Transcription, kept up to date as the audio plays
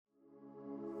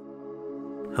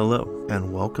Hello,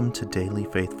 and welcome to Daily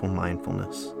Faithful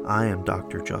Mindfulness. I am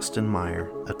Dr. Justin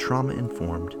Meyer, a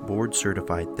trauma-informed,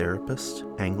 board-certified therapist,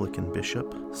 Anglican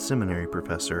bishop, seminary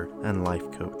professor, and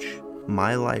life coach.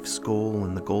 My life's goal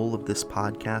and the goal of this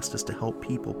podcast is to help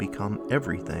people become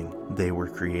everything they were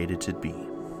created to be.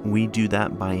 We do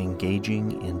that by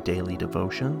engaging in daily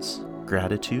devotions,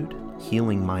 gratitude,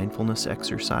 healing mindfulness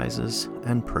exercises,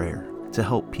 and prayer to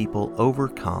help people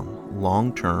overcome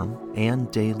long-term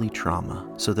and daily trauma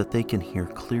so that they can hear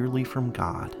clearly from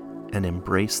God and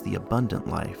embrace the abundant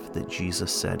life that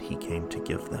Jesus said He came to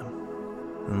give them.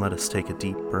 And let us take a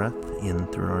deep breath in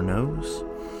through our nose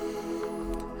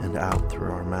and out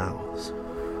through our mouths.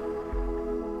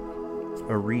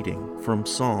 A reading from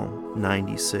Psalm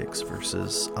 96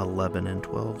 verses 11 and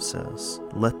 12 says,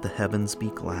 "Let the heavens be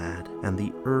glad and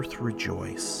the earth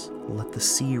rejoice. Let the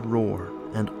sea roar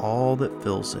and all that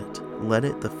fills it. Let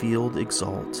it the field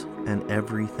exult and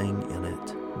everything in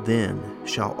it. Then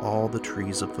shall all the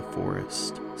trees of the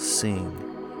forest sing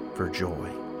for joy."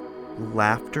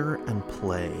 Laughter and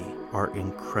play are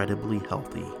incredibly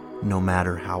healthy, no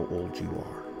matter how old you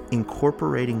are.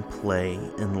 Incorporating play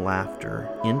and laughter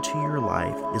into your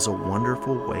life is a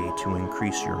wonderful way to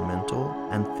increase your mental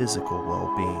and physical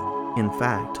well-being. In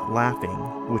fact, laughing,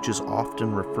 which is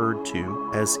often referred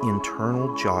to as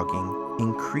internal jogging,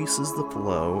 increases the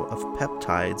flow of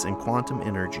peptides and quantum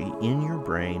energy in your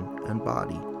brain and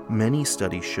body. Many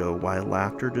studies show why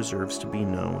laughter deserves to be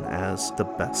known as the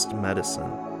best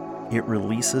medicine. It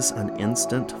releases an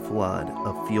instant flood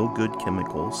of feel-good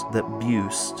chemicals that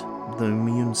boost the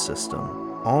immune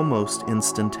system. Almost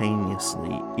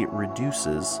instantaneously, it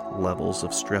reduces levels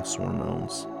of stress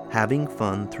hormones. Having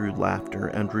fun through laughter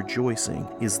and rejoicing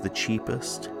is the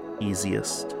cheapest,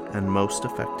 easiest, and most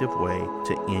effective way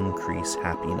to increase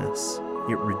happiness.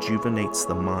 It rejuvenates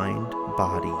the mind,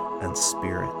 body, and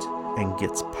spirit, and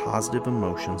gets positive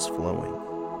emotions flowing.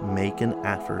 Make an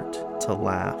effort to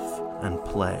laugh and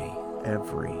play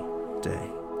every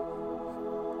day.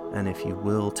 And if you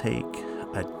will, take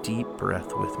a deep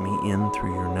breath with me in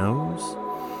through your nose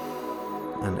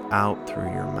and out through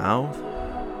your mouth.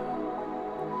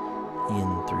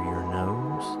 In through your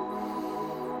nose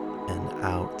and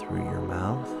out through your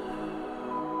mouth.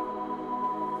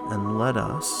 And let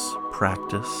us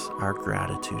practice our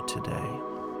gratitude today.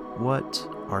 What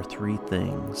are 3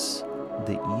 things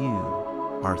that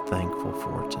you are thankful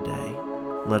for today?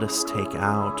 Let us take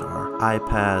out our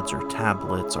iPads or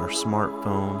tablets, our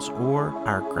smartphones, or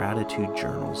our gratitude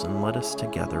journals, and let us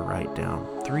together write down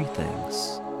 3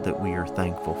 things that we are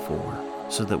thankful for,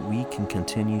 so that we can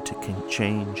continue to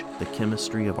change the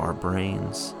chemistry of our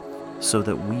brains, so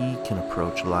that we can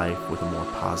approach life with a more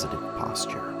positive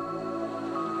posture.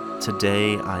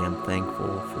 Today, I am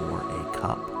thankful for a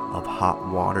cup of hot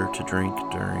water to drink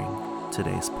during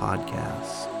today's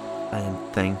podcast. I am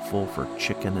thankful for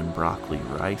chicken and broccoli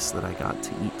rice that I got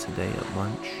to eat today at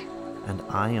lunch. And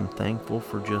I am thankful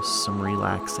for just some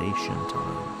relaxation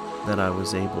time that I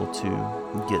was able to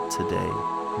get today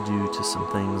due to some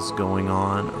things going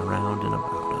on around and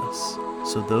about us.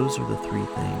 So those are the 3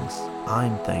 things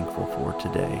I'm thankful for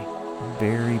today.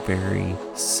 Very, very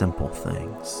simple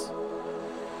things.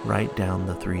 Write down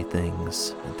the 3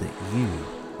 things that you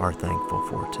are thankful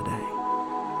for today.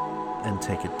 And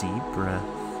take a deep breath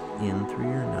in through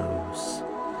your nose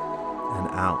and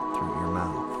out through your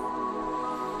mouth.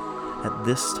 At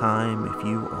this time, if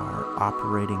you are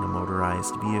operating a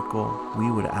motorized vehicle,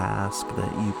 we would ask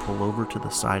that you pull over to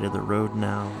the side of the road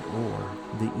now, or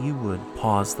that you would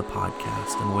pause the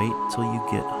podcast and wait till you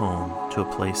get home to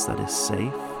a place that is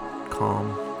safe,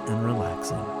 calm, and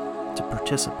relaxing to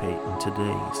participate in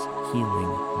today's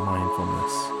healing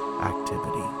mindfulness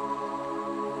activity.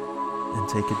 And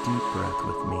take a deep breath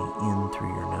with me in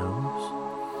through your nose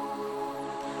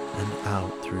and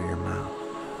out through your mouth.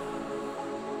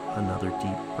 Another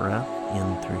deep breath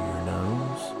in through your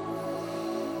nose,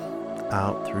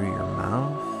 out through your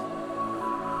mouth,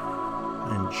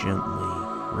 and gently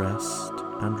rest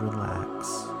and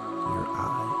relax your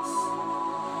eyes.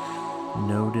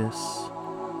 Notice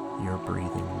your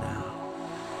breathing now.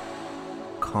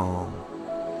 Calm,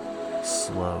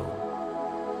 slow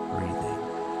breathing.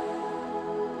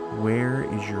 Where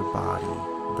is your body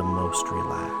the most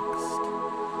relaxed?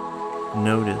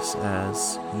 Notice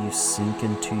as you sink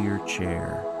into your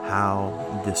chair how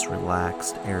this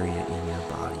relaxed area in your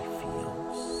body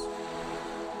feels.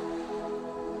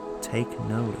 Take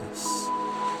notice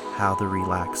how the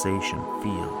relaxation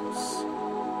feels.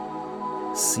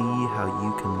 See how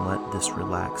you can let this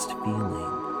relaxed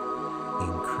feeling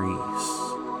increase,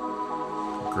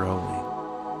 growing,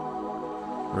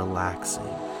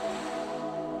 relaxing,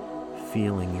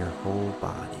 feeling your whole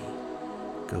body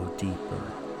go deeper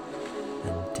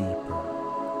and deeper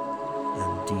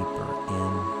and deeper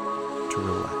in to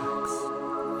relax,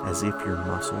 as if your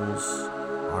muscles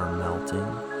are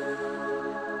melting,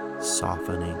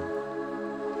 softening,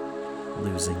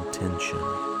 losing tension,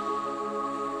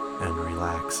 and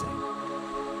relaxing.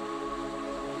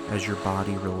 As your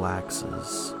body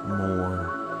relaxes more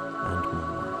and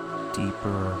more,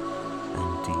 deeper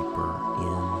and deeper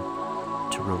in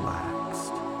to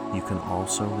relaxed, you can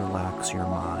also relax your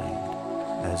mind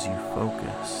as you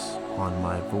focus on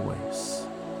my voice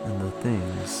and the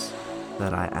things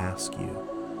that I ask you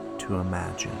to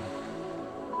imagine.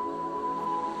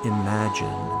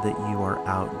 Imagine that you are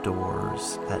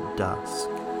outdoors at dusk.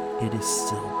 It is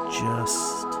still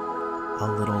just a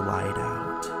little light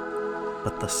out,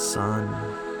 but the sun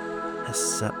has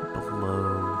set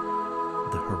below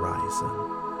the horizon.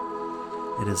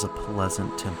 It is a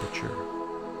pleasant temperature.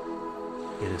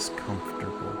 It is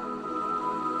comfortable,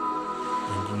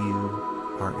 and you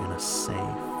are in a safe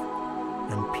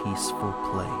and peaceful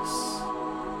place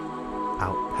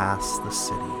out past the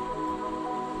city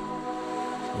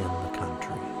in the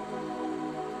country.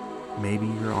 Maybe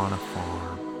you're on a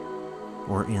farm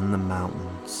or in the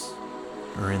mountains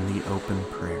or in the open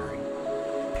prairie.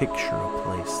 Picture a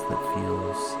place that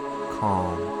feels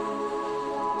calm,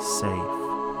 safe,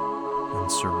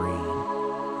 and serene.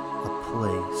 A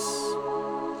place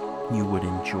you would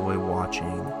enjoy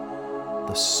watching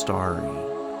the starry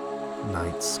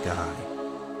night sky.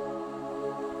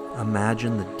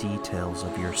 Imagine the details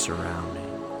of your surrounding.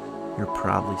 You're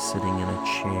probably sitting in a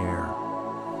chair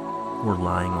or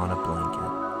lying on a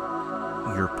blanket.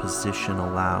 Your position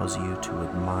allows you to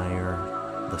admire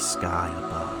the sky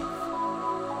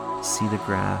above. See the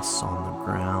grass on the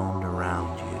ground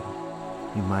around you.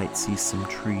 You might see some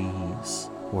trees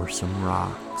or some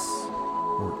rocks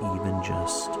or even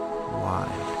just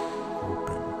wide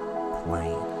open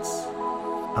plains.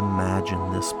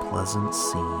 Imagine this pleasant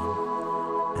scene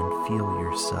and feel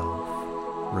yourself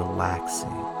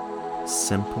relaxing,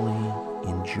 simply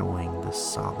enjoying the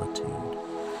solitude.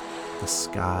 The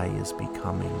sky is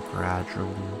becoming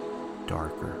gradually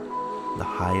darker. The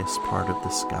highest part of the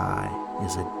sky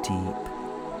is a deep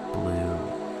blue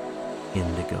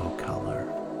indigo color,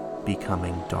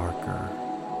 becoming darker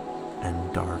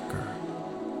and darker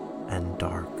and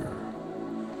darker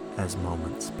as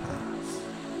moments pass.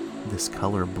 This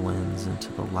color blends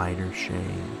into the lighter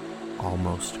shade,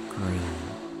 almost green,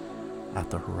 at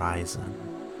the horizon.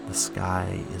 The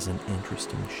sky is an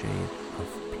interesting shade of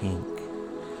pink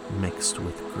mixed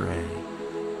with gray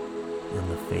in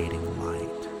the fading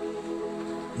light.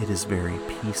 It is very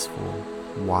peaceful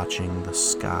watching the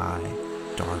sky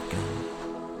darken.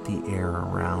 The air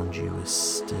around you is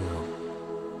still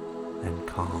and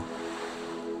calm.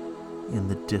 In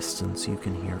the distance you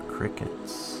can hear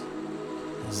crickets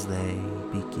as they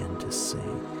begin to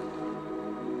sing.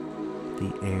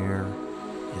 The air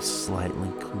is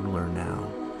slightly cooler now,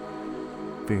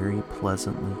 very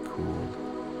pleasantly cool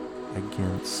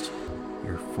against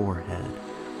your forehead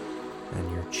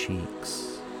and your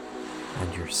cheeks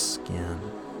and your skin.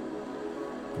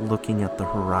 Looking at the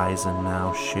horizon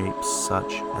now, shapes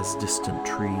such as distant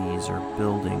trees or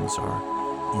buildings are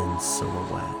in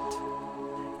silhouette.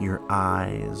 Your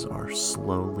eyes are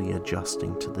slowly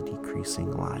adjusting to the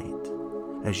decreasing light.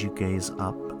 As you gaze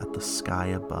up at the sky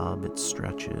above, it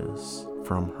stretches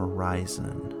from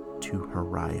horizon to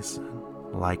horizon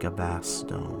like a vast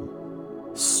dome.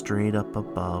 Straight up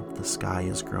above, the sky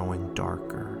is growing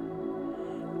darker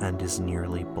and is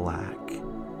nearly black,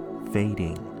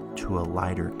 fading to a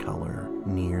lighter color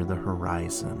near the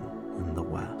horizon in the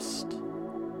west.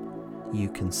 You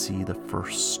can see the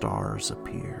first stars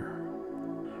appear.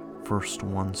 First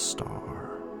one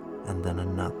star, and then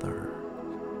another,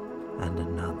 and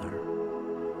another.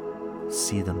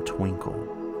 See them twinkle,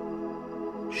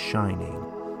 shining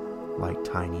like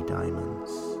tiny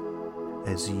diamonds.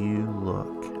 As you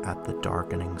look at the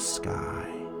darkening sky,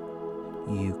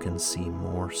 you can see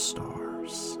more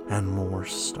stars and more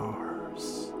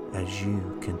stars as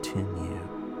you continue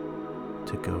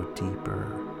to go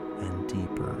deeper and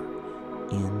deeper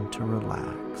into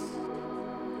relax,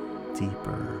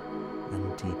 deeper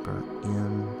and deeper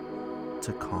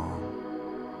into calm.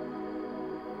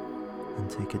 And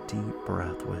take a deep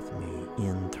breath with me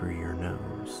in through your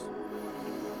nose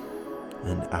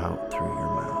and out through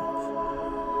your mouth.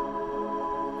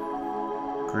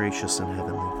 Gracious and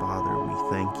Heavenly Father, we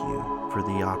thank you for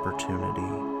the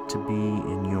opportunity to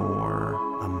be in your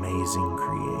amazing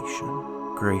creation.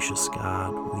 Gracious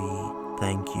God, we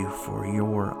thank you for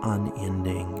your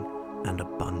unending and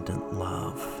abundant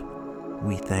love.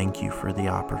 We thank you for the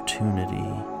opportunity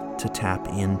to tap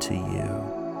into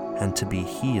you and to be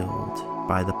healed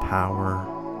by the power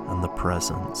and the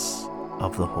presence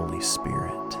of the Holy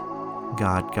Spirit.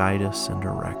 God, guide us and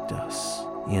direct us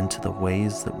into the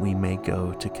ways that we may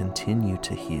go to continue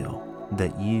to heal,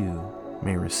 that you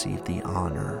may receive the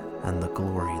honor and the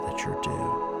glory that you're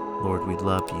due. Lord, we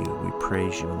love you, we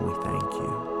praise you, and we thank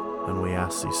you. And we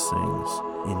ask these things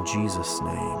in Jesus'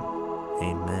 name.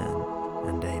 Amen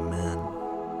and amen.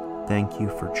 Thank you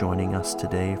for joining us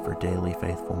today for Daily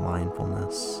Faithful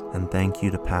Mindfulness, and thank you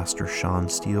to Pastor Sean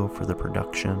Steele for the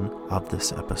production of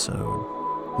this episode.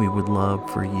 We would love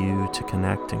for you to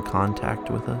connect and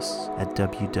contact with us at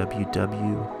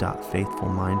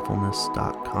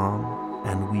www.faithfulmindfulness.com,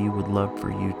 and we would love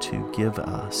for you to give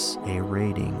us a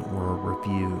rating or a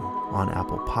review on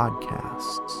Apple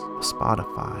Podcasts,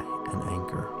 Spotify, and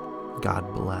Anchor.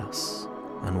 God bless,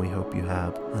 and we hope you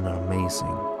have an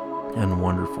amazing and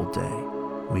wonderful day.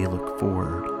 We look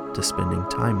forward to spending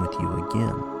time with you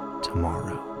again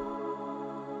tomorrow.